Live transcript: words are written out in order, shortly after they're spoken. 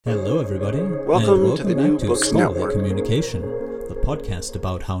Hello, everybody. Welcome to the New Books Scholarly Network. Communication, the podcast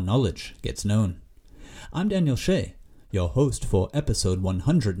about how knowledge gets known. I'm Daniel Shea, your host for episode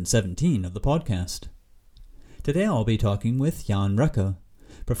 117 of the podcast. Today I'll be talking with Jan Recker,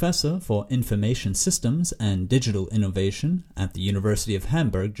 Professor for Information Systems and Digital Innovation at the University of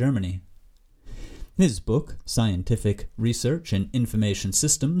Hamburg, Germany. His book, Scientific Research in Information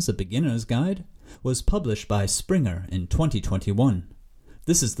Systems, A Beginner's Guide, was published by Springer in 2021.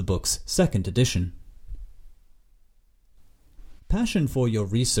 This is the book's second edition. Passion for your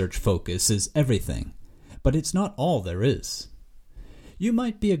research focus is everything, but it's not all there is. You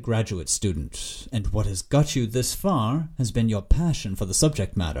might be a graduate student, and what has got you this far has been your passion for the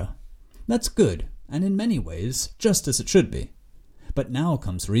subject matter. That's good, and in many ways, just as it should be. But now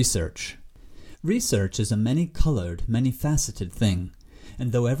comes research. Research is a many-colored, many-faceted thing.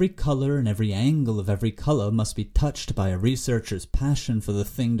 And though every color and every angle of every color must be touched by a researcher's passion for the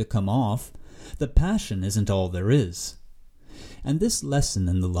thing to come off, the passion isn't all there is. And this lesson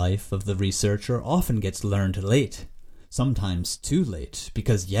in the life of the researcher often gets learned late, sometimes too late,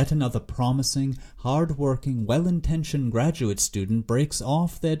 because yet another promising, hard-working, well-intentioned graduate student breaks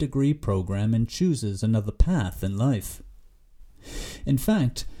off their degree program and chooses another path in life. In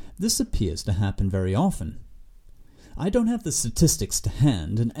fact, this appears to happen very often. I don't have the statistics to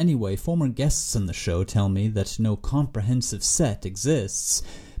hand, and anyway, former guests on the show tell me that no comprehensive set exists,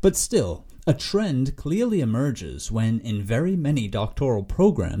 but still, a trend clearly emerges when in very many doctoral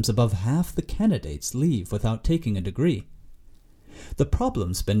programs above half the candidates leave without taking a degree. The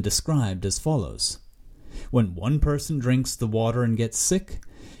problem's been described as follows. When one person drinks the water and gets sick,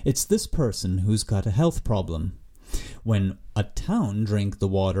 it's this person who's got a health problem. When a town drinks the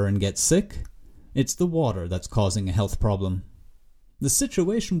water and gets sick, it's the water that's causing a health problem. The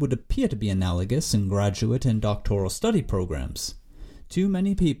situation would appear to be analogous in graduate and doctoral study programs. Too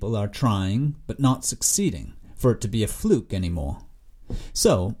many people are trying, but not succeeding, for it to be a fluke anymore.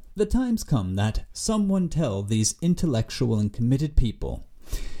 So, the time's come that someone tell these intellectual and committed people,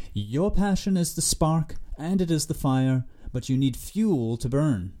 your passion is the spark, and it is the fire, but you need fuel to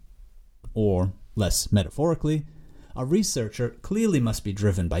burn. Or, less metaphorically, a researcher clearly must be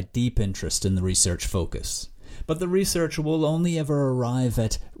driven by deep interest in the research focus, but the researcher will only ever arrive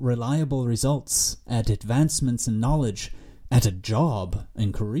at reliable results, at advancements in knowledge, at a job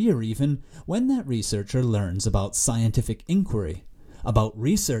and career even, when that researcher learns about scientific inquiry, about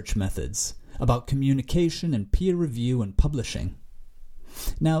research methods, about communication and peer review and publishing.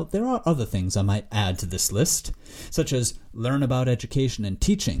 Now, there are other things I might add to this list, such as learn about education and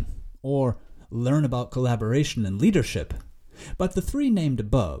teaching, or learn about collaboration and leadership. But the three named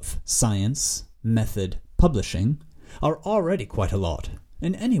above, science, method, publishing, are already quite a lot.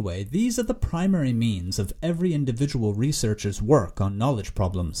 And anyway, these are the primary means of every individual researcher's work on knowledge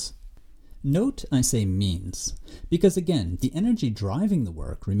problems. Note I say means, because again, the energy driving the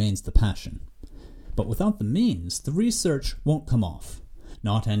work remains the passion. But without the means, the research won't come off.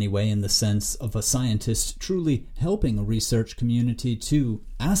 Not anyway in the sense of a scientist truly helping a research community to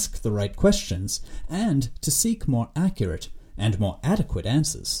ask the right questions and to seek more accurate and more adequate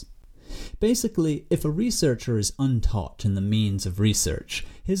answers. Basically, if a researcher is untaught in the means of research,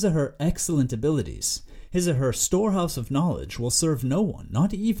 his or her excellent abilities, his or her storehouse of knowledge will serve no one,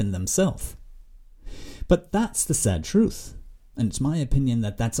 not even themselves. But that's the sad truth. And it's my opinion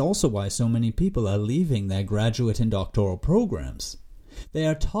that that's also why so many people are leaving their graduate and doctoral programs. They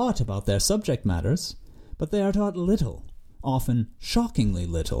are taught about their subject matters, but they are taught little, often shockingly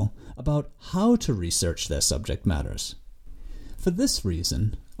little, about how to research their subject matters. For this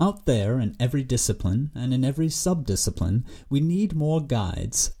reason, out there in every discipline and in every sub-discipline, we need more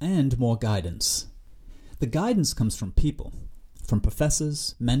guides and more guidance. The guidance comes from people, from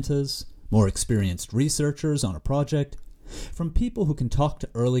professors, mentors, more experienced researchers on a project, from people who can talk to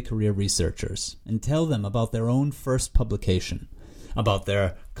early career researchers and tell them about their own first publication, about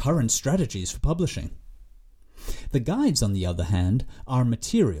their current strategies for publishing. The guides, on the other hand, are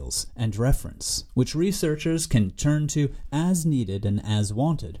materials and reference, which researchers can turn to as needed and as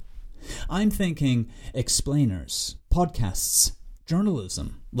wanted. I'm thinking explainers, podcasts,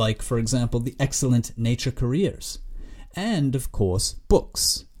 journalism, like, for example, the excellent Nature Careers, and, of course,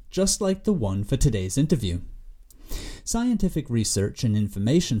 books, just like the one for today's interview. Scientific Research in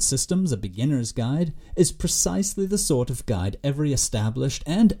Information Systems, A Beginner's Guide, is precisely the sort of guide every established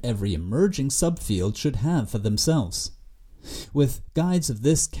and every emerging subfield should have for themselves. With guides of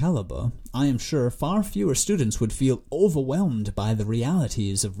this caliber, I am sure far fewer students would feel overwhelmed by the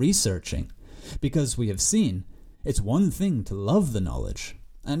realities of researching, because we have seen it's one thing to love the knowledge,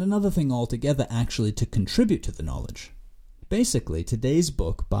 and another thing altogether actually to contribute to the knowledge. Basically, today's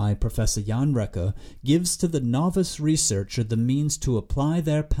book by Professor Jan Recker gives to the novice researcher the means to apply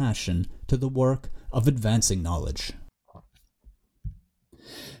their passion to the work of advancing knowledge.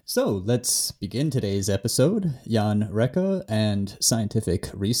 So, let's begin today's episode. Jan Recker and scientific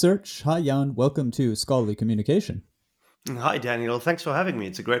research. Hi, Jan. Welcome to Scholarly Communication. Hi, Daniel. Thanks for having me.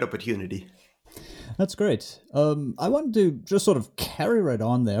 It's a great opportunity. That's great. I wanted to just sort of carry right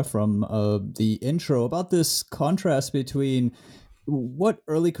on there from the intro about this contrast between what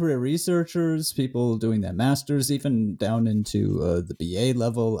early career researchers, people doing their masters, even down into the BA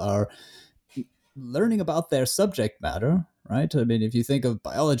level, are learning about their subject matter, right? I mean, if you think of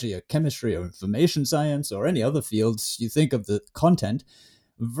biology or chemistry or information science or any other fields, you think of the content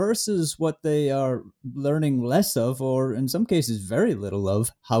versus what they are learning less of, or in some cases very little of,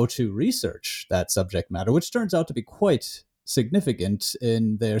 how to research that subject matter, which turns out to be quite significant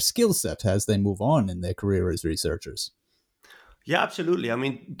in their skill set as they move on in their career as researchers. Yeah, absolutely. I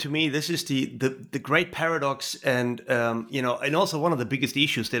mean, to me, this is the great paradox, and and also one of the biggest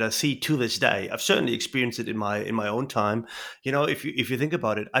issues that I see to this day. I've certainly experienced it in my own time. If you think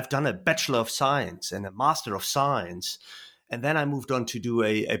about it, I've done a Bachelor of Science and a Master of Science, and then I moved on to do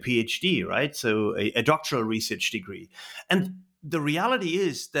a PhD, right? So a doctoral research degree. And the reality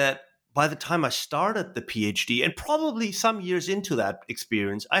is that by the time I started the PhD, and probably some years into that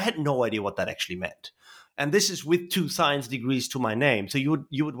experience, I had no idea what that actually meant. And this is with 2 science degrees to my name. So you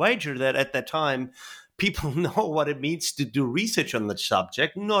would wager that at that time, people know what it means to do research on the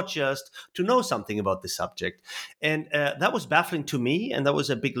subject, not just to know something about the subject. And that was baffling to me, and that was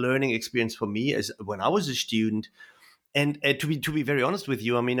a big learning experience for me as when I was a student. And to be very honest with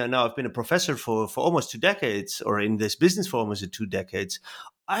you, I mean, now I've been a professor for almost 2 decades, or in this business for almost 2 decades.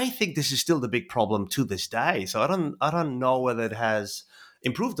 I think this is still the big problem to this day. So I don't know whether it has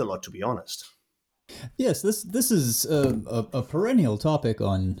improved a lot, to be honest. Yes, this is a perennial topic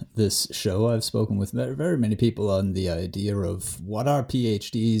on this show. I've spoken with very many people on the idea of what are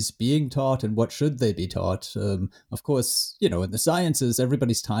PhDs being taught and what should they be taught. Of course, in the sciences,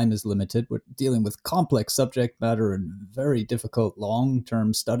 everybody's time is limited. We're dealing with complex subject matter and very difficult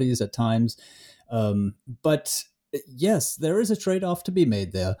long-term studies at times. But yes, there is a trade-off to be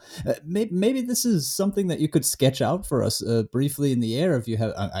made there. Maybe this is something that you could sketch out for us briefly in the air. If you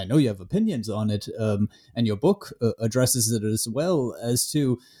have, I know you have opinions on it, and your book addresses it as well, as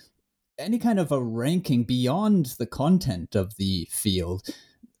to any kind of a ranking beyond the content of the field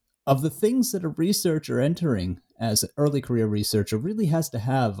of the things that a researcher entering as an early career researcher really has to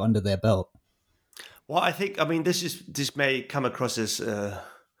have under their belt. Well, I mean, this may come across as a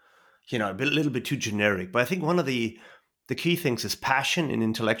little bit too generic. But I think one of the key things is passion and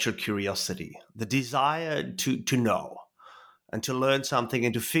intellectual curiosity, the desire to know and to learn something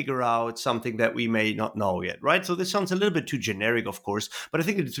and to figure out something that we may not know yet, right? So this sounds a little bit too generic, of course, but I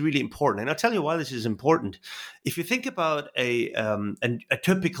think it's really important. And I'll tell you why this is important. If you think about a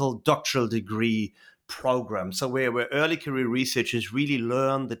typical doctoral degree program, so where early career researchers really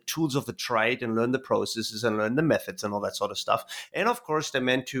learn the tools of the trade and learn the processes and learn the methods and all that sort of stuff. And of course, they're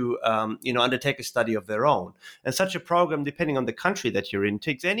meant to undertake a study of their own. And such a program, depending on the country that you're in,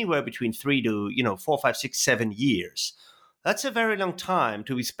 takes anywhere between 3 to 4, 5, 6, 7 years. That's a very long time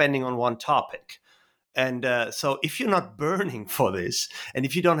to be spending on one topic. And so if you're not burning for this, and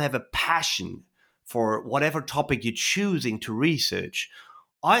if you don't have a passion for whatever topic you're choosing to research,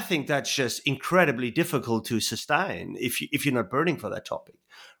 I think that's just incredibly difficult to sustain if you're not burning for that topic,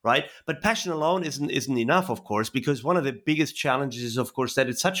 right? But passion alone isn't enough, of course, because one of the biggest challenges is, of course, that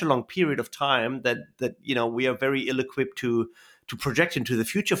it's such a long period of time that we are very ill-equipped to project into the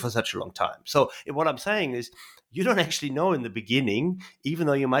future for such a long time. So what I'm saying is, you don't actually know in the beginning, even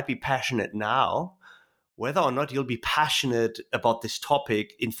though you might be passionate now, whether or not you'll be passionate about this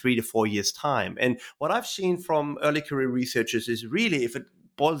topic in 3 to 4 years' time. And what I've seen from early career researchers is really, if it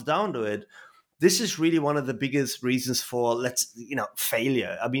boils down to it, this is really one of the biggest reasons for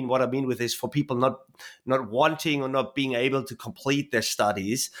failure. I mean, what I mean with this, for people not wanting or not being able to complete their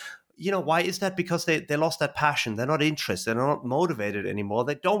studies. Why is that? Because they lost that passion. They're not interested. They're not motivated anymore.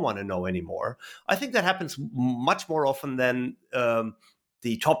 They don't want to know anymore. I think that happens much more often than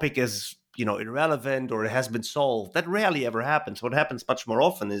the topic is irrelevant or it has been solved. That rarely ever happens. What happens much more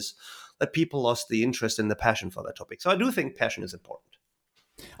often is that people lost the interest and the passion for that topic. So I do think passion is important.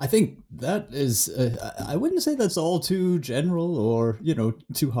 I think that is, I wouldn't say that's all too general or,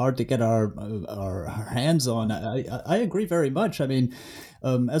 too hard to get our hands on. I agree very much. I mean,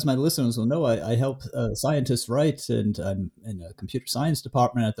 as my listeners will know, I help scientists write, and I'm in a computer science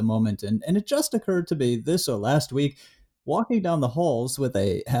department at the moment. And it just occurred to me this or last week, walking down the halls where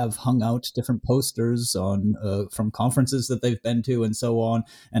they have hung out different posters on from conferences that they've been to and so on,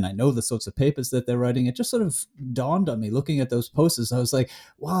 and I know the sorts of papers that they're writing, it just sort of dawned on me looking at those posters. I was like,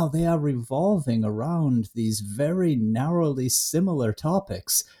 wow, they are revolving around these very narrowly similar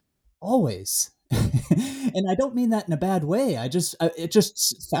topics always. And I don't mean that in a bad way. It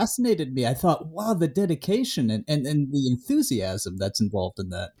just fascinated me. I thought, wow, the dedication and the enthusiasm that's involved in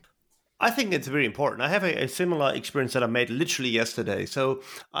that. I think it's very important. I have a similar experience that I made literally yesterday. So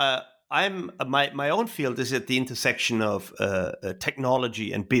I'm my own field is at the intersection of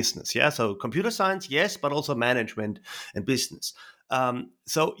technology and business. Yeah, so computer science, yes, but also management and business.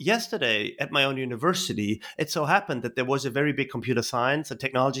 So yesterday at my own university, it so happened that there was a very big computer science, a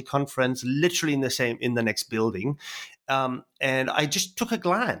technology conference, literally in the next building. And I just took a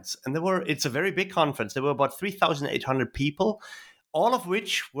glance, and it's a very big conference. There were about 3,800 people, all of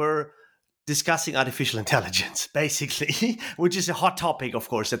which were discussing artificial intelligence, basically, which is a hot topic, of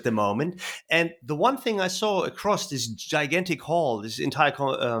course, at the moment. And the one thing I saw across this gigantic hall, this entire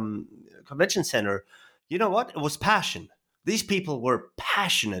convention center, you know what? It was passion. These people were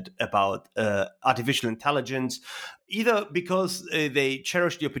passionate about artificial intelligence, either because they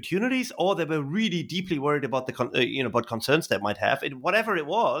cherished the opportunities, or they were really deeply worried about about concerns they might have. Whatever it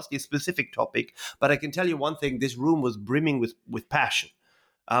was, the specific topic. But I can tell you one thing: this room was brimming with passion.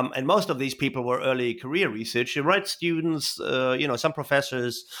 And most of these people were early career research, right? Students, some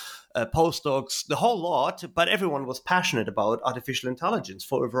professors, postdocs, the whole lot. But everyone was passionate about artificial intelligence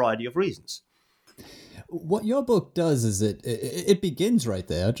for a variety of reasons. What your book does is it begins right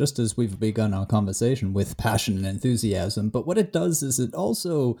there, just as we've begun our conversation, with passion and enthusiasm. But what it does is it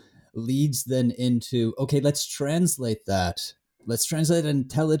also leads then into, okay, let's translate that. Let's translate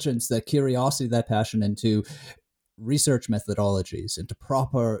intelligence, that curiosity, that passion into research methodologies, into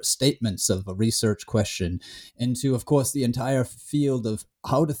proper statements of a research question, into, of course, the entire field of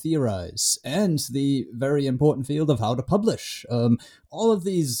how to theorize, and the very important field of how to publish. All of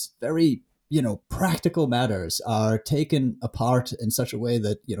these very practical matters are taken apart in such a way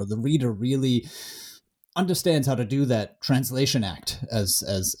that the reader really understands how to do that translation act, as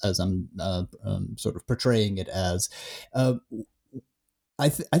I'm sort of portraying it as. I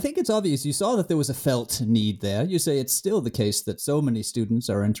think it's obvious. You saw that there was a felt need there. You say it's still the case that so many students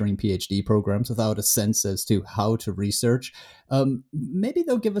are entering PhD programs without a sense as to how to research. Maybe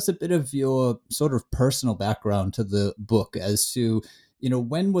they'll give us a bit of your sort of personal background to the book as to,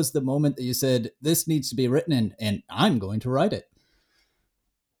 when was the moment that you said, this needs to be written and I'm going to write it?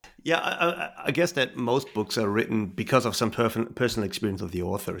 Yeah, I guess that most books are written because of some personal experience of the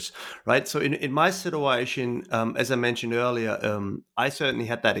authors, right? So in my situation, as I mentioned earlier, I certainly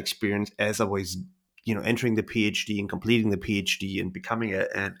had that experience as I was, entering the PhD and completing the PhD and becoming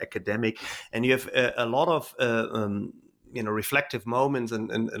an academic. And you have a lot of, reflective moments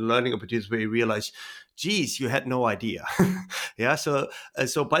and learning opportunities where you realize, geez, you had no idea. Yeah. So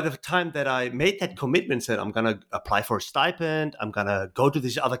by the time that I made that commitment, said I'm going to apply for a stipend, I'm going to go to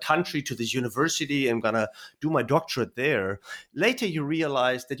this other country, to this university, I'm going to do my doctorate there. Later, you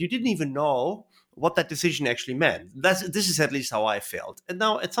realize that you didn't even know what that decision actually meant. This is at least how I felt. And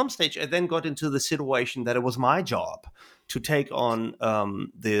now at some stage, I then got into the situation that it was my job to take on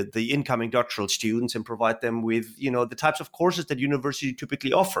the incoming doctoral students and provide them with, the types of courses that universities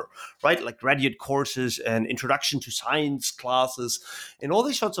typically offer, right? Like graduate courses and introduction to science classes and all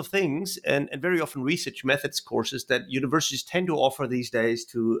these sorts of things, and very often research methods courses that universities tend to offer these days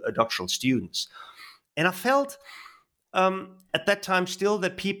to doctoral students. And I felt at that time still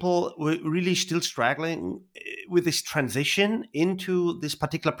that people were really still struggling with this transition into this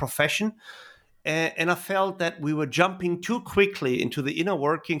particular profession. And I felt that we were jumping too quickly into the inner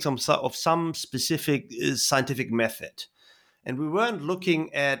workings of some specific scientific method. And we weren't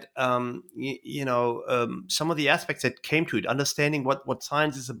looking at, some of the aspects that came to it, understanding what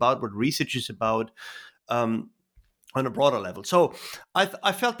science is about, what research is about, on a broader level. So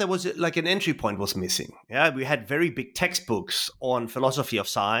I felt there was like an entry point was missing. Yeah, we had very big textbooks on philosophy of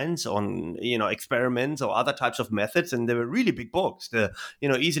science, on experiments or other types of methods, and they were really big books. They're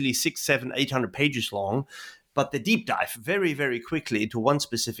easily 600, 700, 800 pages long, but they deep dive very, very quickly into one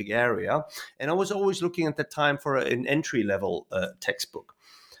specific area. And I was always looking at that time for an entry level textbook.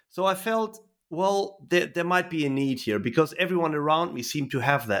 So I felt, well, there might be a need here because everyone around me seemed to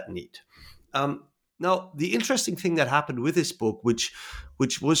have that need. Now, the interesting thing that happened with this book, which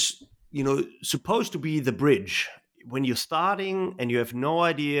was, supposed to be the bridge when you're starting and you have no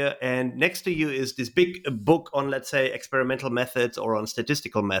idea, and next to you is this big book on, let's say, experimental methods or on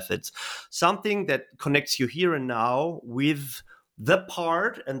statistical methods, something that connects you here and now with the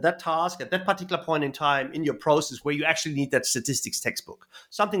part and that task at that particular point in time in your process where you actually need that statistics textbook,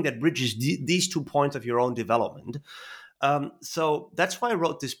 something that bridges these 2 points of your own development. So that's why I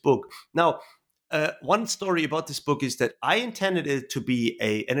wrote this book. Now, one story about this book is that I intended it to be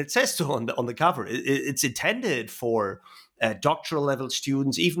and it says so on the cover, it's intended for doctoral level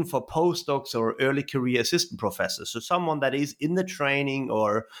students, even for postdocs or early career assistant professors. So someone that is in the training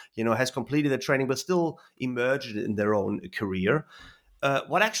or, has completed the training, but still emerged in their own career.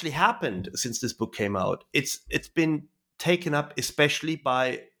 What actually happened since this book came out, it's been taken up especially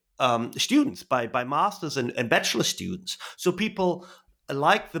by students, by masters and bachelor students. So people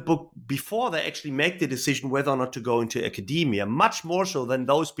like the book before they actually make the decision whether or not to go into academia, much more so than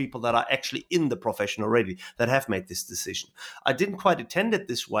those people that are actually in the profession already that have made this decision. I didn't quite intend it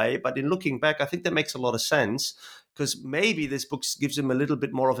this way, but in looking back, I think that makes a lot of sense, because maybe this book gives them a little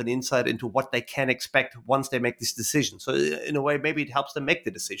bit more of an insight into what they can expect once they make this decision. So in a way, maybe it helps them make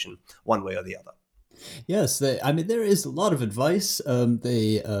the decision one way or the other. Yes, there is a lot of advice.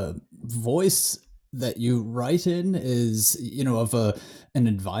 The voice that you write in is, of an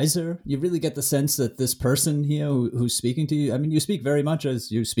advisor. You really get the sense that this person here who's speaking to you, you speak very much as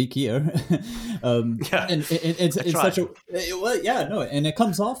you speak here. Yeah, and it's such a, well, yeah, no, and it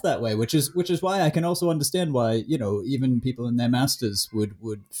comes off that way, which is why I can also understand why, even people in their masters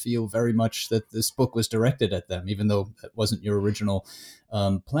would feel very much that this book was directed at them, even though it wasn't your original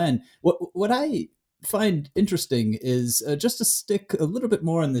plan. What I find interesting is, just to stick a little bit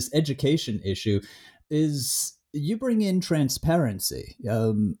more on this education issue, is you bring in transparency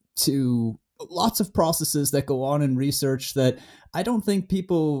to lots of processes that go on in research that I don't think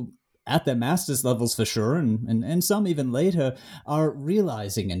people at their master's levels for sure, and some even later, are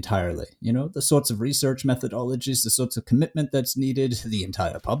realizing entirely. The sorts of research methodologies, the sorts of commitment that's needed, the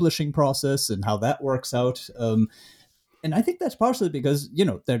entire publishing process and how that works out. And I think that's partially because,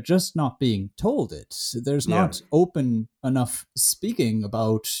 they're just not being told it. There's not open enough speaking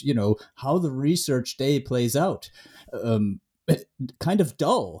about, how the research day plays out. Kind of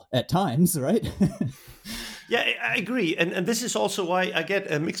dull at times, right? Yeah, I agree. And this is also why I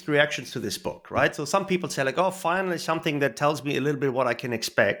get mixed reactions to this book, right? So some people say like, oh, finally something that tells me a little bit what I can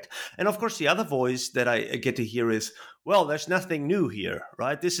expect. And of course, the other voice that I get to hear is, well, there's nothing new here,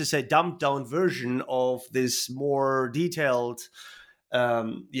 right? This is a dumbed down version of this more detailed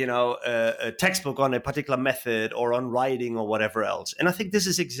a textbook on a particular method or on writing or whatever else. And I think this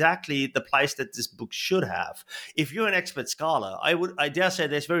is exactly the place that this book should have. If you're an expert scholar, I dare say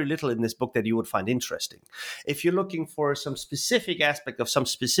there's very little in this book that you would find interesting. If you're looking for some specific aspect of some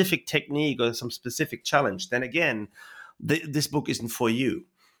specific technique or some specific challenge, then again, this book isn't for you.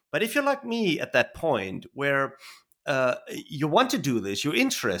 But if you're like me at that point where you want to do this, you're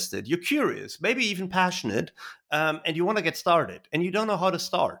interested, you're curious, maybe even passionate, and you want to get started, and you don't know how to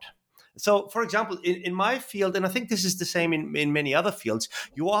start. So, for example, in my field, and I think this is the same in many other fields,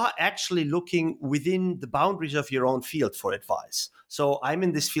 you are actually looking within the boundaries of your own field for advice. So I'm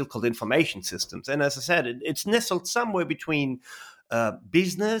in this field called information systems. And as I said, it's nestled somewhere between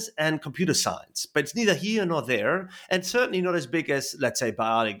business and computer science, but it's neither here nor there, and certainly not as big as, let's say,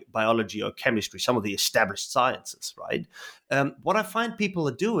 biology or chemistry, some of the established sciences, right? What I find people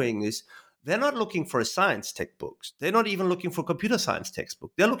are doing is they're not looking for a science textbooks. They're not even looking for computer science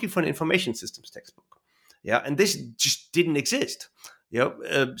textbook. They're looking for an information systems textbook. Yeah, and this just didn't exist.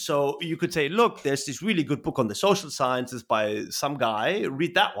 So you could say, look, there's this really good book on the social sciences by some guy,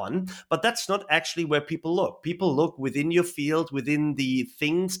 read that one. But that's not actually where people look. People look within your field, within the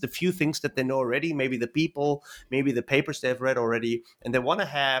few things that they know already, maybe the people, maybe the papers they've read already. And they want to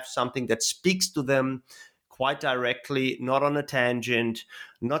have something that speaks to them quite directly, not on a tangent,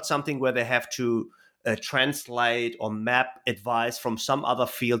 not something where they have to translate or map advice from some other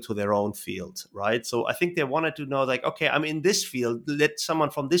field to their own field, right? So I think they wanted to know, like, okay, I'm in this field. Let someone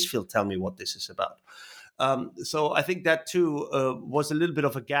from this field tell me what this is about. So I think that too was a little bit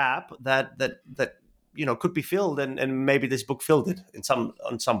of a gap that could be filled, and maybe this book filled it in some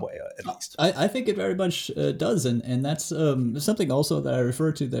way at least. I think it very much does, and that's something also that I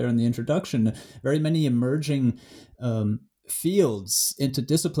refer to there in the introduction. Very many emerging fields,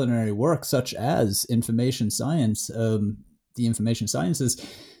 interdisciplinary work such as information science, the information sciences,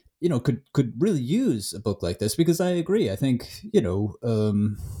 could really use a book like this, because I agree. I think,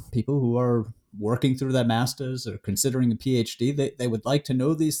 people who are working through their masters or considering a PhD, they would like to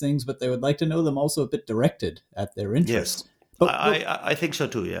know these things, but they would like to know them also a bit directed at their interests. Yes, but I think so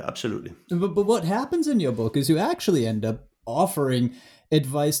too. Yeah, absolutely. But what happens in your book is you actually end up offering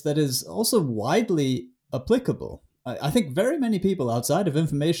advice that is also widely applicable. I think very many people outside of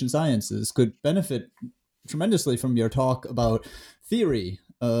information sciences could benefit tremendously from your talk about theory,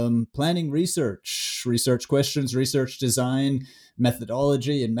 planning research questions, research design,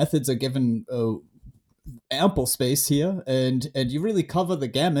 methodology, and methods are given ample space here, and you really cover the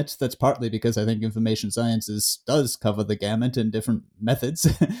gamut. That's partly because I think information sciences does cover the gamut in different methods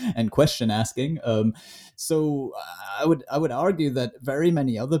and question asking. So I would argue that very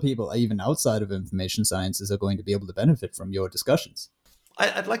many other people, even outside of information sciences, are going to be able to benefit from your discussions.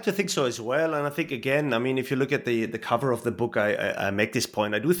 I'd like to think so as well, and I think again, I mean, if you look at the cover of the book, I make this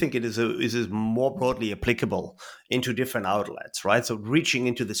point. I do think it is more broadly applicable into different outlets, right? So reaching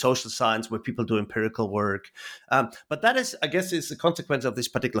into the social science where people do empirical work, but that is, I guess, is a consequence of this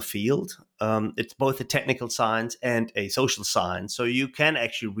particular field. It's both a technical science and a social science, so you can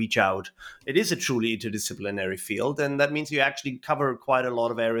actually reach out. It is a truly interdisciplinary field, and that means you actually cover quite a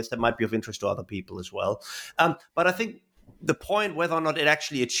lot of areas that might be of interest to other people as well. But I think the point whether or not it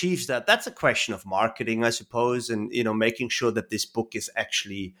actually achieves that's a question of marketing, I suppose, and making sure that this book is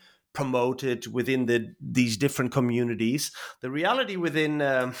actually promoted within these different communities. The reality within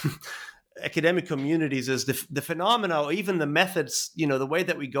academic communities is the phenomena, or even the methods, the way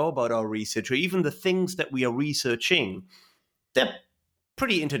that we go about our research, or even the things that we are researching, they're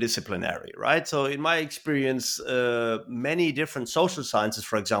pretty interdisciplinary, right? So in my experience, many different social sciences,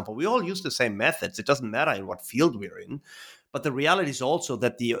 for example, we all use the same methods. It doesn't matter in what field we're in. But the reality is also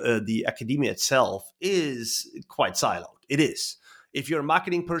that the academia itself is quite siloed. It is. If you're a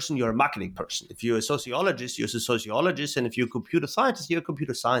marketing person, you're a marketing person. If you're a sociologist, you're a sociologist. And if you're a computer scientist, you're a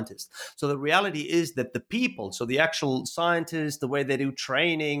computer scientist. So the reality is that the people, so the actual scientists, the way they do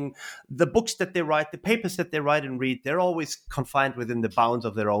training, the books that they write, the papers that they write and read, they're always confined within the bounds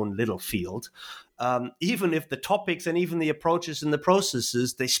of their own little field. Even if the topics and even the approaches and the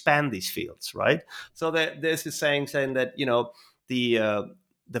processes, they span these fields, right? So there's this saying that,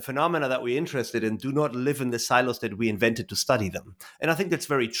 the phenomena that we're interested in do not live in the silos that we invented to study them. And I think that's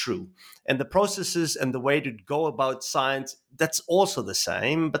very true. And the processes and the way to go about science, that's also the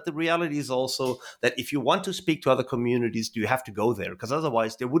same. But the reality is also that if you want to speak to other communities, you have to go there, because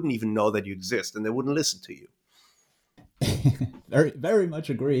otherwise they wouldn't even know that you exist and they wouldn't listen to you. Very, very much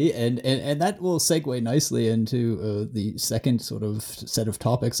agree, and that will segue nicely into the second sort of set of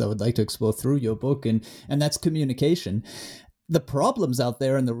topics I would like to explore through your book, and that's communication. The problems out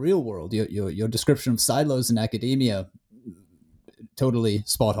there in the real world, your description of silos in academia, totally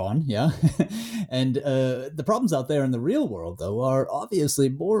spot on, yeah. And the problems out there in the real world, though, are obviously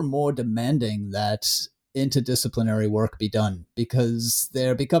more and more demanding that interdisciplinary work be done, because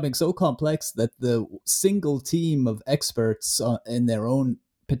they're becoming so complex that the single team of experts in their own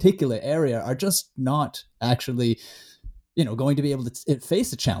particular area are just not actually going to be able to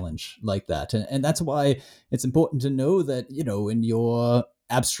face a challenge like that. And that's why it's important to know that in your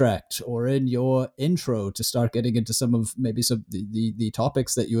abstract or in your intro, to start getting into some of maybe some the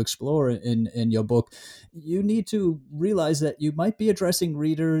topics that you explore in your book, you need to realize that you might be addressing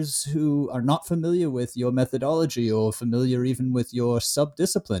readers who are not familiar with your methodology or familiar even with your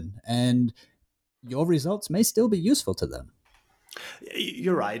subdiscipline, and your results may still be useful to them.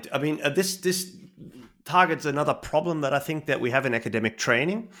 You're right. I mean, this targets another problem that I think that we have in academic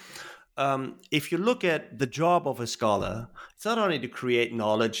training. If you look at the job of a scholar, it's not only to create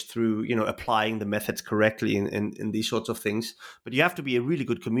knowledge through applying the methods correctly in these sorts of things, but you have to be a really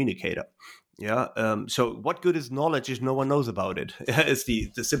good communicator. Yeah. So what good is knowledge if no one knows about it? It's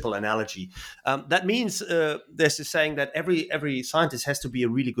the simple analogy. That means there's this saying that every scientist has to be a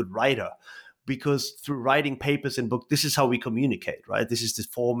really good writer, because through writing papers and books, this is how we communicate, right? This is the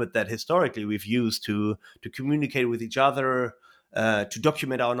format that historically we've used to communicate with each other, to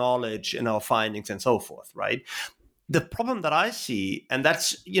document our knowledge and our findings and so forth, right? The problem that I see, and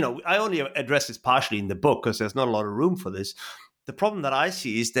that's, I only address this partially in the book because there's not a lot of room for this. The problem that I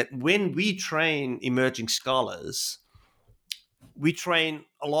see is that when we train emerging scholars, we train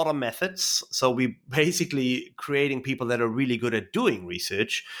a lot of methods. So we basically creating people that are really good at doing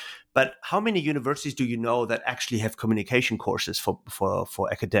research. But how many universities do you know that actually have communication courses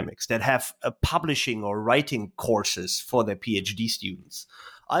for academics, that have publishing or writing courses for their PhD students?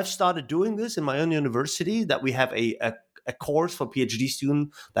 I've started doing this in my own university, that we have a course for PhD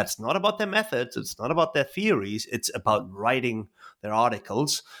students that's not about their methods, it's not about their theories, it's about writing their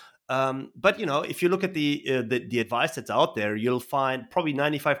articles. But if you look at the advice that's out there, you'll find probably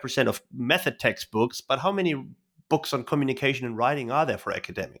 95% of method textbooks. But how many books on communication and writing are there for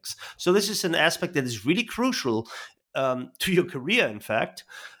academics? So this is an aspect that is really crucial to your career, in fact,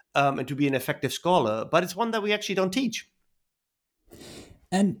 and to be an effective scholar. But it's one that we actually don't teach.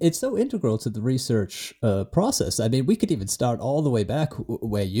 And it's so integral to the research process. I mean, we could even start all the way back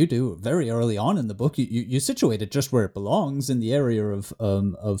where you do, very early on in the book. You situate it just where it belongs in the area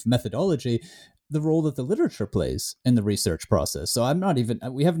of methodology, the role that the literature plays in the research process. So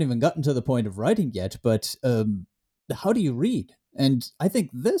we haven't even gotten to the point of writing yet, but how do you read? And I think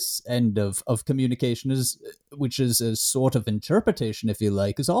this end of communication which is a sort of interpretation, if you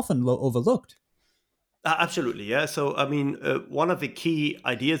like, is often overlooked. Absolutely, yeah. So, I mean, one of the key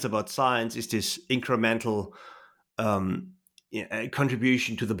ideas about science is this incremental um,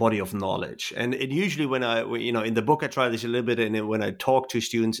 contribution to the body of knowledge. And usually, in the book, I try this a little bit, and then when I talk to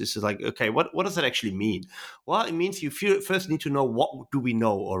students, it's like, okay, what does that actually mean? Well, it means you first need to know, what do we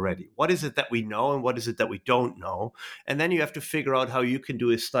know already? What is it that we know, and what is it that we don't know? And then you have to figure out how you can do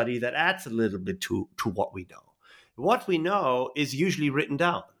a study that adds a little bit to what we know. What we know is usually written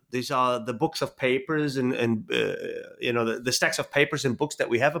down. These are the books of papers and the stacks of papers and books that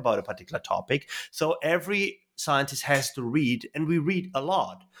we have about a particular topic. So every scientist has to read, and we read a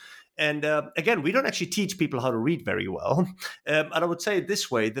lot. And again, we don't actually teach people how to read very well. And I would say it this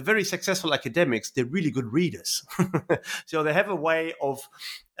way: the very successful academics, they're really good readers. So they have a way of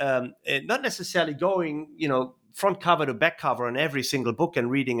not necessarily going, front cover to back cover on every single book and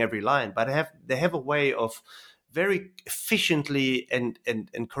reading every line, but they have a way of very efficiently and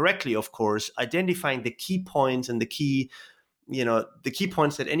correctly, of course, identifying the key points and the key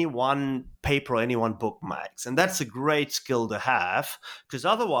points that any one paper or any one book makes. And that's a great skill to have, because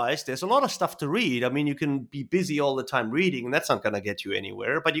otherwise there's a lot of stuff to read. I mean, you can be busy all the time reading, and that's not going to get you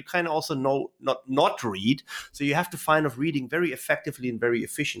anywhere, but you kind of also know not read. So you have to find of reading very effectively and very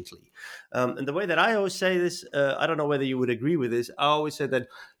efficiently. And the way that I always say this, I don't know whether you would agree with this. I always say that,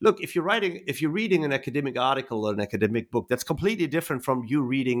 look, if you're reading an academic article or an academic book, that's completely different from you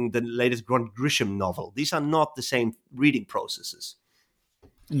reading the latest Grant Grisham novel. These are not the same reading processes.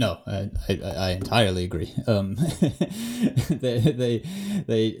 No, I entirely agree.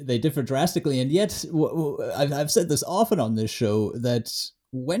 They differ drastically, and yet I've said this often on this show that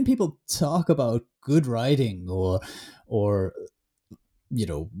when people talk about good writing or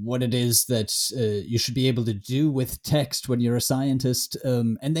what it is that you should be able to do with text when you're a scientist,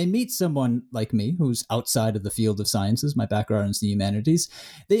 and they meet someone like me who's outside of the field of sciences, my background is the humanities,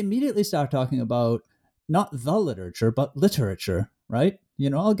 they immediately start talking about not the literature, but literature, right?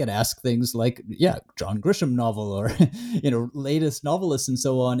 I'll get asked things like, yeah, John Grisham novel or, latest novelists and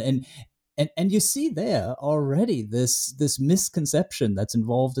so on. And you see there already this misconception that's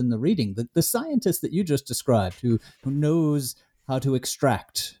involved in the reading. The scientist that you just described who knows how to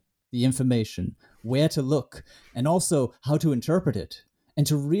extract the information, where to look, and also how to interpret it and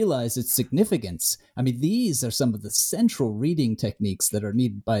to realize its significance. I mean, these are some of the central reading techniques that are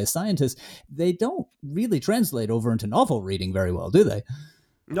needed by a scientist. They don't really translate over into novel reading very well, do they?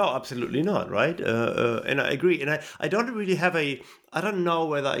 No, absolutely not, right? And I agree. And I don't really have I don't know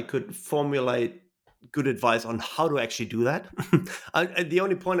whether I could formulate good advice on how to actually do that. The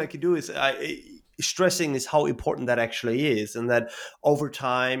only point I could do is stressing is how important that actually is, and that over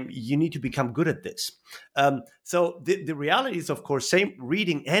time you need to become good at this. So the reality is, of course, same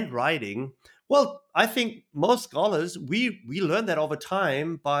reading and writing. Well, I think most scholars, we learn that over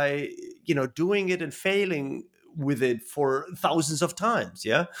time by doing it and failing with it for thousands of times.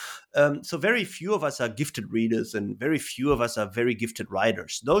 Yeah. So very few of us are gifted readers, and very few of us are very gifted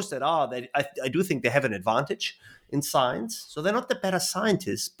writers. Those that are, I do think they have an advantage in science. So they're not the better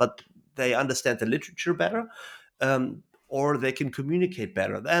scientists, but they understand the literature better, or they can communicate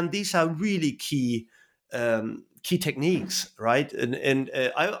better. And these are really key techniques, right? And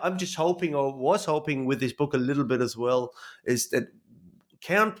I'm just hoping, or was hoping with this book a little bit as well, is that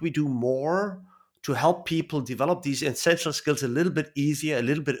can't we do more to help people develop these essential skills a little bit easier, a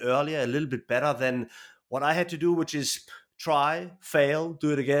little bit earlier, a little bit better than what I had to do, which is try, fail,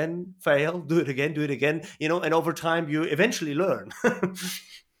 do it again, fail, do it again, do it again, and over time you eventually learn.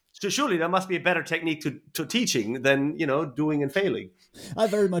 So surely there must be a better technique to teaching than, doing and failing. I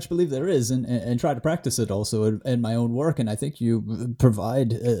very much believe there is, and try to practice it also in my own work. And I think you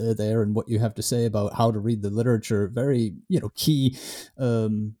provide there and what you have to say about how to read the literature very, key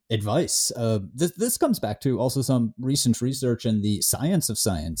advice. This comes back to also some recent research in the science of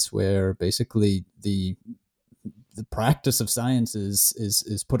science, where basically the practice of science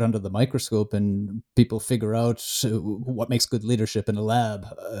is put under the microscope, and people figure out what makes good leadership in a lab,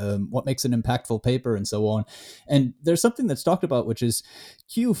 what makes an impactful paper, and so on. And there's something that's talked about, which is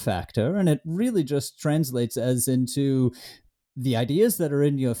Q factor, and it really just translates as into the ideas that are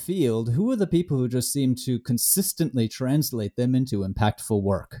in your field. Who are the people who just seem to consistently translate them into impactful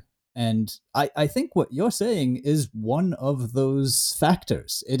work? And I think what you're saying is one of those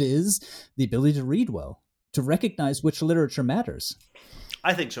factors. It is the ability to read well, to recognize which literature matters.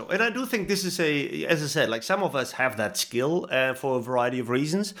 I think so, and I do think this is as I said, like some of us have that skill for a variety of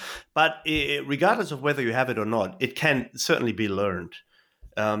reasons, but regardless of whether you have it or not, it can certainly be learned.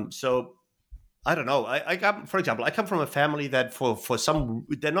 So I don't know. I come, for example, I come from a family that for some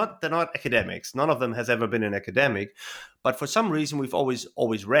they're not academics. None of them has ever been an academic, but for some reason we've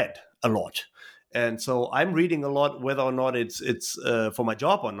always read a lot, and so I'm reading a lot, whether or not it's for my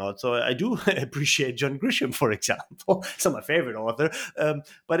job or not. So I do appreciate John Grisham, for example. He's not my favorite author,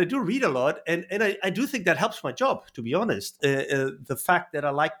 but I do read a lot, and I do think that helps my job. To be honest, the fact that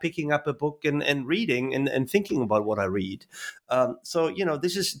I like picking up a book and reading and thinking about what I read. So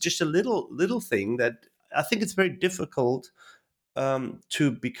this is just a little thing that I think it's very difficult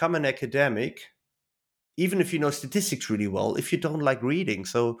to become an academic, even if you know statistics really well, if you don't like reading.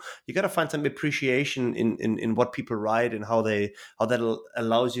 So you got to find some appreciation in what people write and how that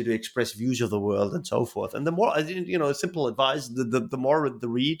allows you to express views of the world and so forth. And the more, simple advice: the more the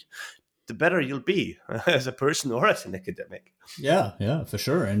read, the better you'll be as a person or as an academic. Yeah, for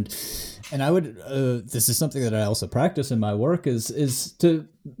sure. And I would this is something that I also practice in my work is to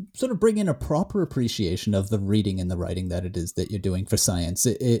sort of bring in a proper appreciation of the reading and the writing that it is that you're doing for science.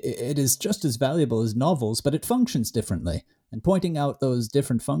 It is just as valuable as novels, but it functions differently. And pointing out those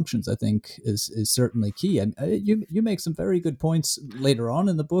different functions, I think, is certainly key. And you make some very good points later on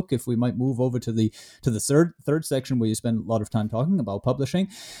in the book. If we might move over to the third section where you spend a lot of time talking about publishing.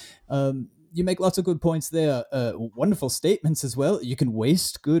 You make lots of good points there. Wonderful statements as well. You can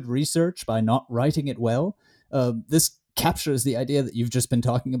waste good research by not writing it well. This captures the idea that you've just been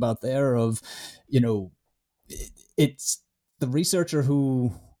talking about there of, it's the researcher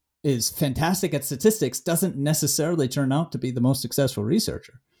who is fantastic at statistics doesn't necessarily turn out to be the most successful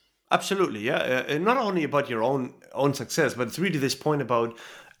researcher. Absolutely, yeah. And not only about your own success, but it's really this point about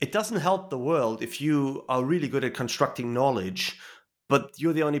it doesn't help the world if you are really good at constructing knowledge, but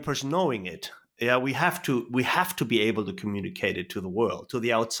you're the only person knowing it. Yeah, we have to be able to communicate it to the world, to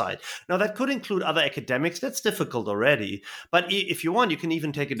the outside. Now that could include other academics. That's difficult already, but if you want, you can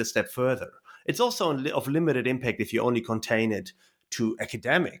even take it a step further. It's also of limited impact if you only contain it to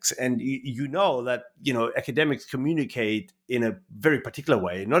academics, and you know that academics communicate in a very particular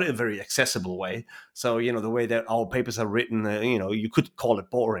way, not a very accessible way. So the way that our papers are written, you could call it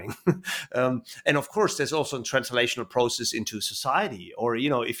boring. And of course, there's also a translational process into society, or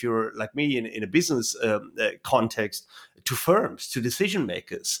if you're like me in a business context, to firms, to decision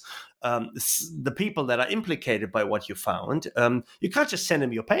makers. The people that are implicated by what you found, you can't just send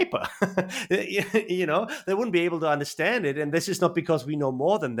them your paper. They wouldn't be able to understand it, and this is not because we know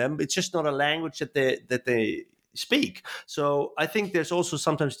more than them. It's just not a language that they speak. So I think there's also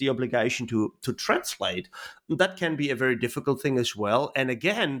sometimes the obligation to translate. That can be a very difficult thing as well. And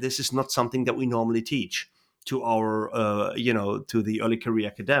again, this is not something that we normally teach to our to the early career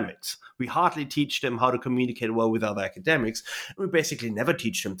academics. We hardly teach them how to communicate well with other academics. We basically never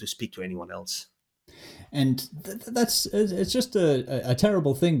teach them to speak to anyone else. And it's just a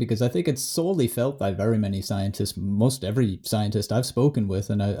terrible thing, because I think it's sorely felt by very many scientists, most every scientist I've spoken with,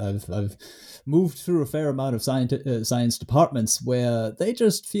 and I've moved through a fair amount of science departments where they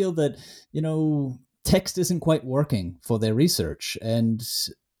just feel that text isn't quite working for their research, and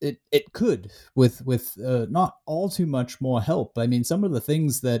it could with not all too much more help. I mean, some of the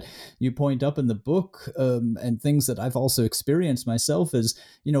things that you point up in the book, and things that I've also experienced myself, is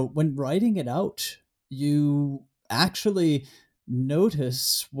when writing it out, you actually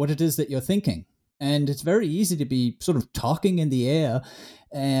notice what it is that you're thinking. And it's very easy to be sort of talking in the air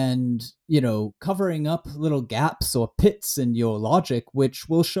and, covering up little gaps or pits in your logic, which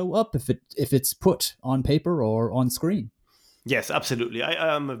will show up if it's put on paper or on screen. Yes, absolutely.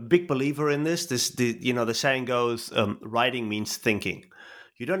 I am a big believer in this. The saying goes, writing means thinking.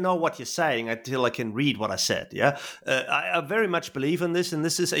 You don't know what you're saying until I can read what I said. Yeah, I very much believe in this, and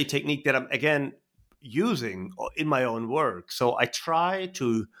this is a technique that I'm again using in my own work. So I try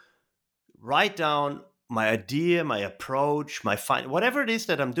to write down my idea, my approach, whatever it is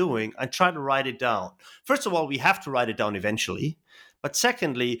that I'm doing. I try to write it down. First of all, we have to write it down eventually, but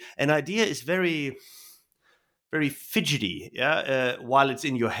secondly, an idea is very very fidgety, while it's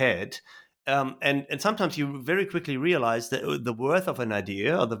in your head. And sometimes you very quickly realize the worth of an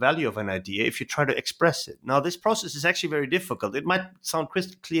idea or the value of an idea if you try to express it. Now, this process is actually very difficult. It might sound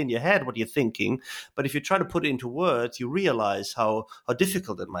crystal clear in your head what you're thinking, but if you try to put it into words, you realize how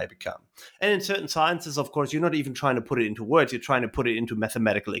difficult it might become. And in certain sciences, of course, you're not even trying to put it into words, you're trying to put it into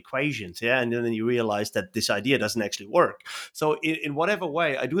mathematical equations. Yeah. And then you realize that this idea doesn't actually work. So, in whatever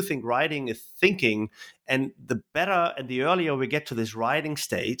way, I do think writing is thinking. And the better and the earlier we get to this writing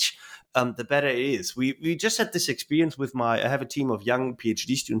stage, the better it is. We just had this experience with I have a team of young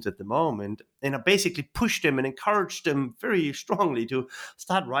PhD students at the moment, and I basically pushed them and encouraged them very strongly to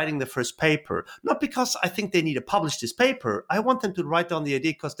start writing the first paper. Not because I think they need to publish this paper. I want them to write down the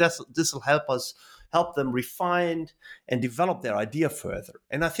idea because this will help them refine and develop their idea further.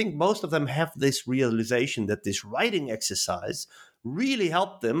 And I think most of them have this realization that this writing exercise really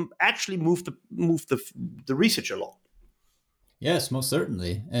helped them actually move the research along. Yes, most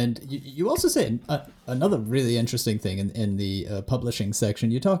certainly. And you also say another really interesting thing in the publishing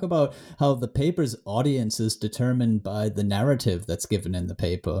section. You talk about how the paper's audience is determined by the narrative that's given in the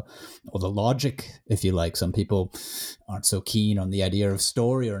paper, or the logic, if you like. Some people aren't so keen on the idea of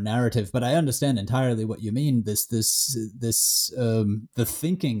story or narrative, but I understand entirely what you mean. The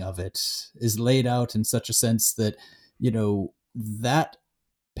thinking of it is laid out in such a sense that, that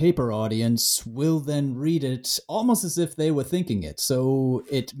paper audience will then read it almost as if they were thinking it. So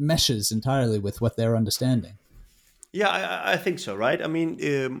it meshes entirely with what they're understanding. Yeah, I think so, right? I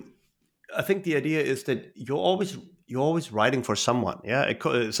mean, I think the idea is that you're always writing for someone, yeah,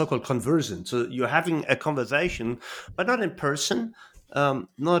 a so-called conversant. So you're having a conversation, but not in person,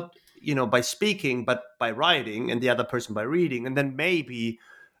 not by speaking, but by writing, and the other person by reading, and then maybe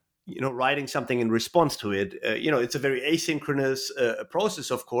writing something in response to it. It's a very asynchronous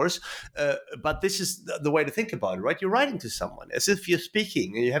process, of course, but this is the way to think about it, right? You're writing to someone as if you're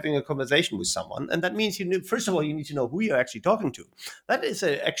speaking and you're having a conversation with someone, and that means first of all, you need to know who you're actually talking to. That is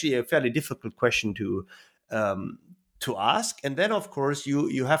actually a fairly difficult question to ask, and then of course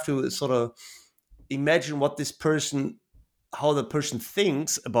you have to sort of imagine how the person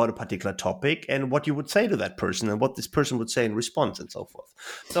thinks about a particular topic and what you would say to that person and what this person would say in response and so forth.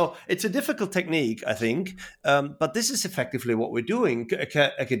 So it's a difficult technique, I think, but this is effectively what we're doing.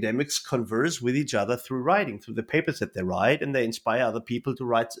 Academics converse with each other through writing, through the papers that they write, and they inspire other people to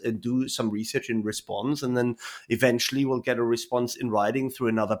write and do some research in response, and then eventually we'll get a response in writing through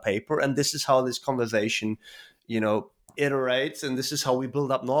another paper, and this is how this conversation, iterates, and this is how we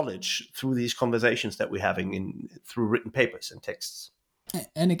build up knowledge through these conversations that we're having through written papers and texts.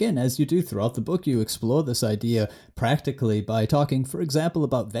 And again, as you do throughout the book, you explore this idea practically by talking, for example,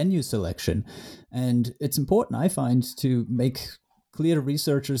 about venue selection. And it's important, I find, to make clear to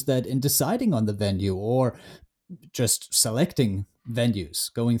researchers that in deciding on the venue or just selecting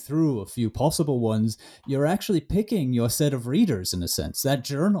venues, going through a few possible ones, you're actually picking your set of readers in a sense. That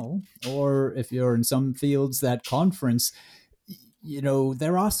journal, or if you're in some fields, that conference,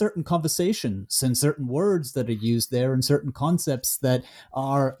 there are certain conversations and certain words that are used there and certain concepts that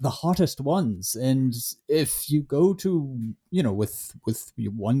are the hottest ones. And if you go to, with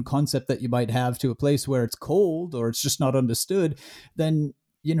one concept that you might have to a place where it's cold or it's just not understood, then,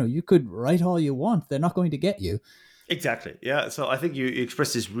 you could write all you want. They're not going to get you. Exactly. Yeah. So I think you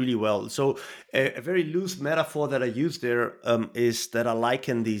expressed this really well. So a very loose metaphor that I use there is that I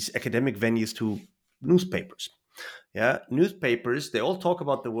liken these academic venues to newspapers. Yeah, newspapers, they all talk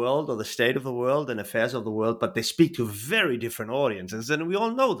about the world or the state of the world and affairs of the world, but they speak to very different audiences. And we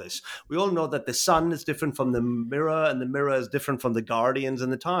all know this. We all know that the Sun is different from the Mirror, and the Mirror is different from the Guardians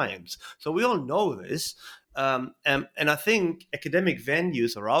and the Times. So we all know this. And I think academic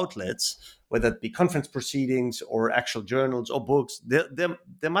venues or outlets, whether it be conference proceedings or actual journals or books,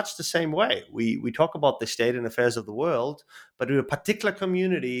 they're much the same way. We talk about the state and affairs of the world, but in a particular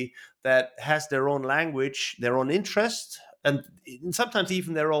community that has their own language, their own interest, and sometimes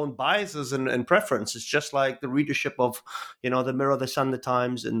even their own biases and preferences, just like the readership of, the Mirror, the Sun, the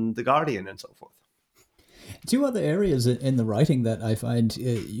Times, and the Guardian, and so forth. Two other areas in the writing that I find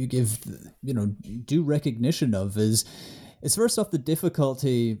you give, due recognition of is first off the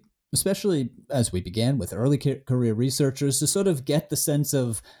difficulty, especially as we began with early career researchers, to sort of get the sense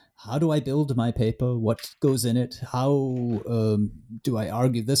of how do I build my paper? What goes in it? How do I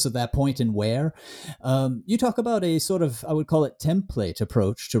argue this or that point and where? You talk about a sort of, I would call it template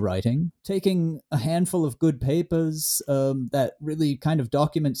approach to writing, taking a handful of good papers that really kind of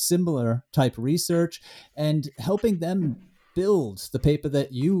document similar type research and helping them build the paper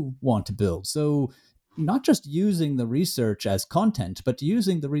that you want to build. So not just using the research as content, but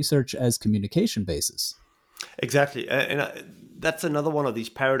using the research as communication basis. Exactly. that's another one of these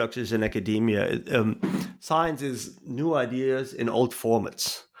paradoxes in academia. Science is new ideas in old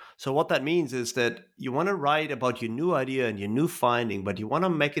formats. So what that means is that you want to write about your new idea and your new finding, but you want to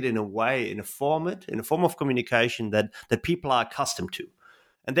make it in a way, in a form of communication that people are accustomed to.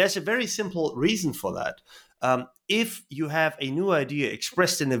 And there's a very simple reason for that. If you have a new idea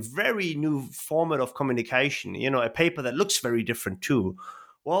expressed in a very new format of communication, a paper that looks very different too,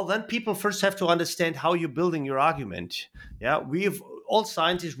 well, then people first have to understand how you're building your argument. Yeah, all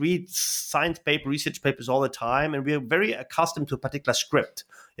scientists read research papers all the time, and we are very accustomed to a particular script,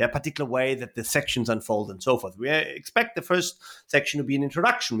 a particular way that the sections unfold and so forth. We expect the first section to be an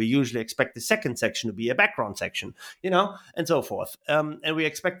introduction. We usually expect the second section to be a background section, and so forth. And we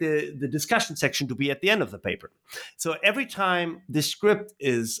expect the discussion section to be at the end of the paper. So every time the script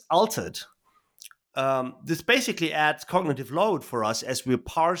is altered, this basically adds cognitive load for us as we're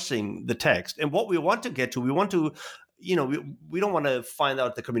parsing the text. And what we want to get to, we don't want to find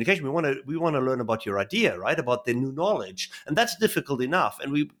out the communication. We want to learn about your idea, right? About the new knowledge. And that's difficult enough.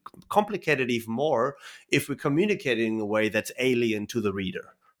 And we complicate it even more if we communicate it in a way that's alien to the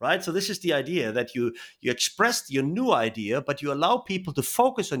reader, right? So this is the idea that you expressed your new idea, but you allow people to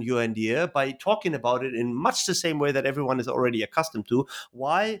focus on your idea by talking about it in much the same way that everyone is already accustomed to.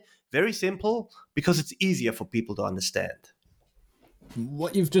 Why? Very simple, because it's easier for people to understand.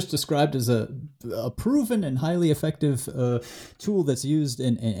 What you've just described is a proven and highly effective tool that's used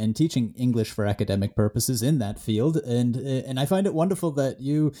in teaching English for academic purposes in that field, and I find it wonderful that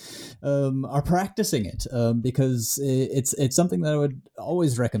you are practicing it because it's something that I would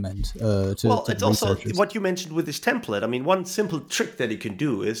always recommend to it's also researchers. What you mentioned with this template. I mean, one simple trick that you can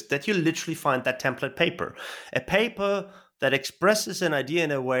do is that you literally find that template paper, a paper that expresses an idea in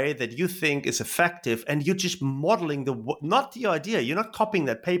a way that you think is effective, and you're just modeling not the idea. You're not copying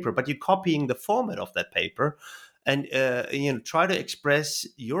that paper, but you're copying the format of that paper, and try to express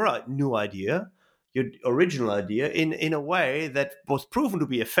your new idea, your original idea, in a way that was proven to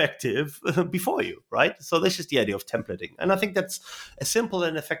be effective before you, right? So this is the idea of templating, and I think that's a simple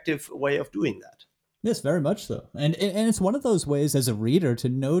and effective way of doing that. Yes, very much so, and it's one of those ways as a reader to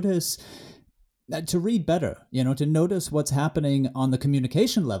notice. To read better, to notice what's happening on the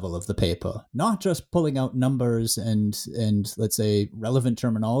communication level of the paper, not just pulling out numbers and let's say relevant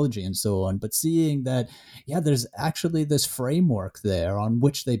terminology and so on, but seeing that, there's actually this framework there on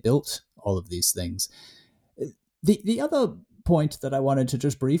which they built all of these things. The other point that I wanted to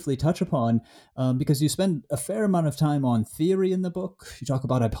just briefly touch upon, because you spend a fair amount of time on theory in the book, you talk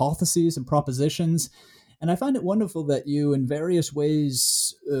about hypotheses and propositions. And I find it wonderful that you, in various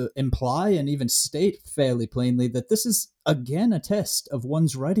ways, imply and even state fairly plainly that this is, again, a test of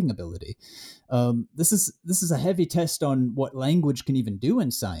one's writing ability. This is a heavy test on what language can even do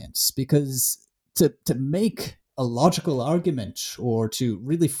in science, because to make a logical argument or to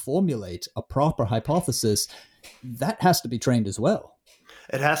really formulate a proper hypothesis, that has to be trained as well.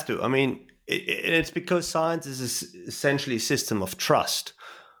 It has to. I mean, it's because science is essentially a system of trust.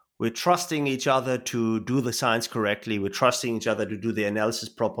 We're trusting each other to do the science correctly. We're trusting each other to do the analysis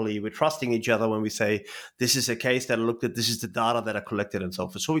properly. We're trusting each other when we say, this is a case that I looked at, this is the data that I collected, and so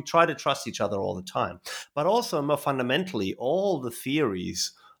forth. So we try to trust each other all the time. But also, more fundamentally, all the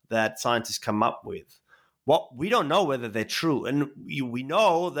theories that scientists come up with, we don't know whether they're true. And we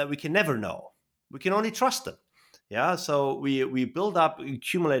know that we can never know. We can only trust them. Yeah, so we build up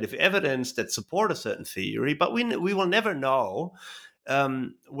cumulative evidence that support a certain theory, but we will never know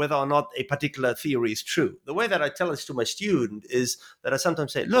whether or not a particular theory is true. The way that I tell this to my student is that I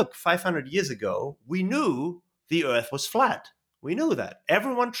sometimes say, look, 500 years ago, we knew the earth was flat. We knew that.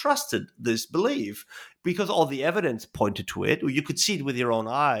 Everyone trusted this belief because all the evidence pointed to it. You could see it with your own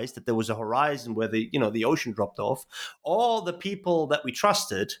eyes that there was a horizon where the ocean dropped off. All the people that we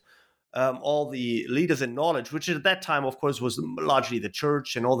trusted, all the leaders in knowledge, which at that time, of course, was largely the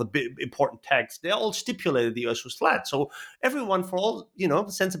church and all the big, important texts, they all stipulated the earth was flat. So everyone, for all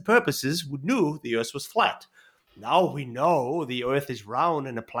sense and purposes, knew the earth was flat. Now we know the earth is round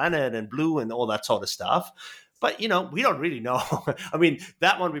and a planet and blue and all that sort of stuff. But, we don't really know. I mean,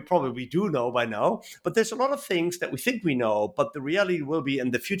 that one we probably do know by now. But there's a lot of things that we think we know, but the reality will be,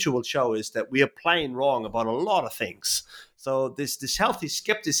 and the future will show, is that we are plain wrong about a lot of things. So this healthy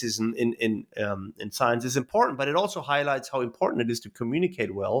skepticism in science is important, but it also highlights how important it is to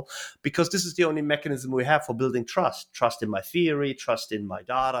communicate well, because this is the only mechanism we have for building trust. Trust in my theory, trust in my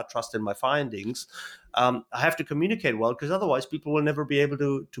data, trust in my findings. I have to communicate well, because otherwise people will never be able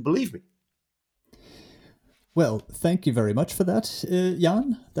to believe me. Well, thank you very much for that,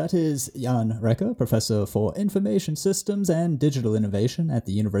 Jan. That is Jan Recker, Professor for Information Systems and Digital Innovation at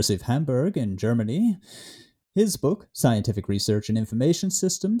the University of Hamburg in Germany. His book, Scientific Research in Information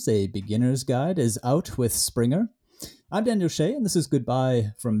Systems, A Beginner's Guide, is out with Springer. I'm Daniel Shea, and this is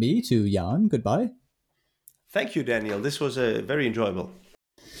goodbye from me to Jan. Goodbye. Thank you, Daniel. This was very enjoyable.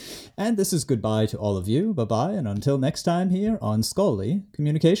 And this is goodbye to all of you. Bye-bye, and until next time here on Scholarly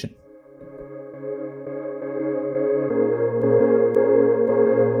Communication.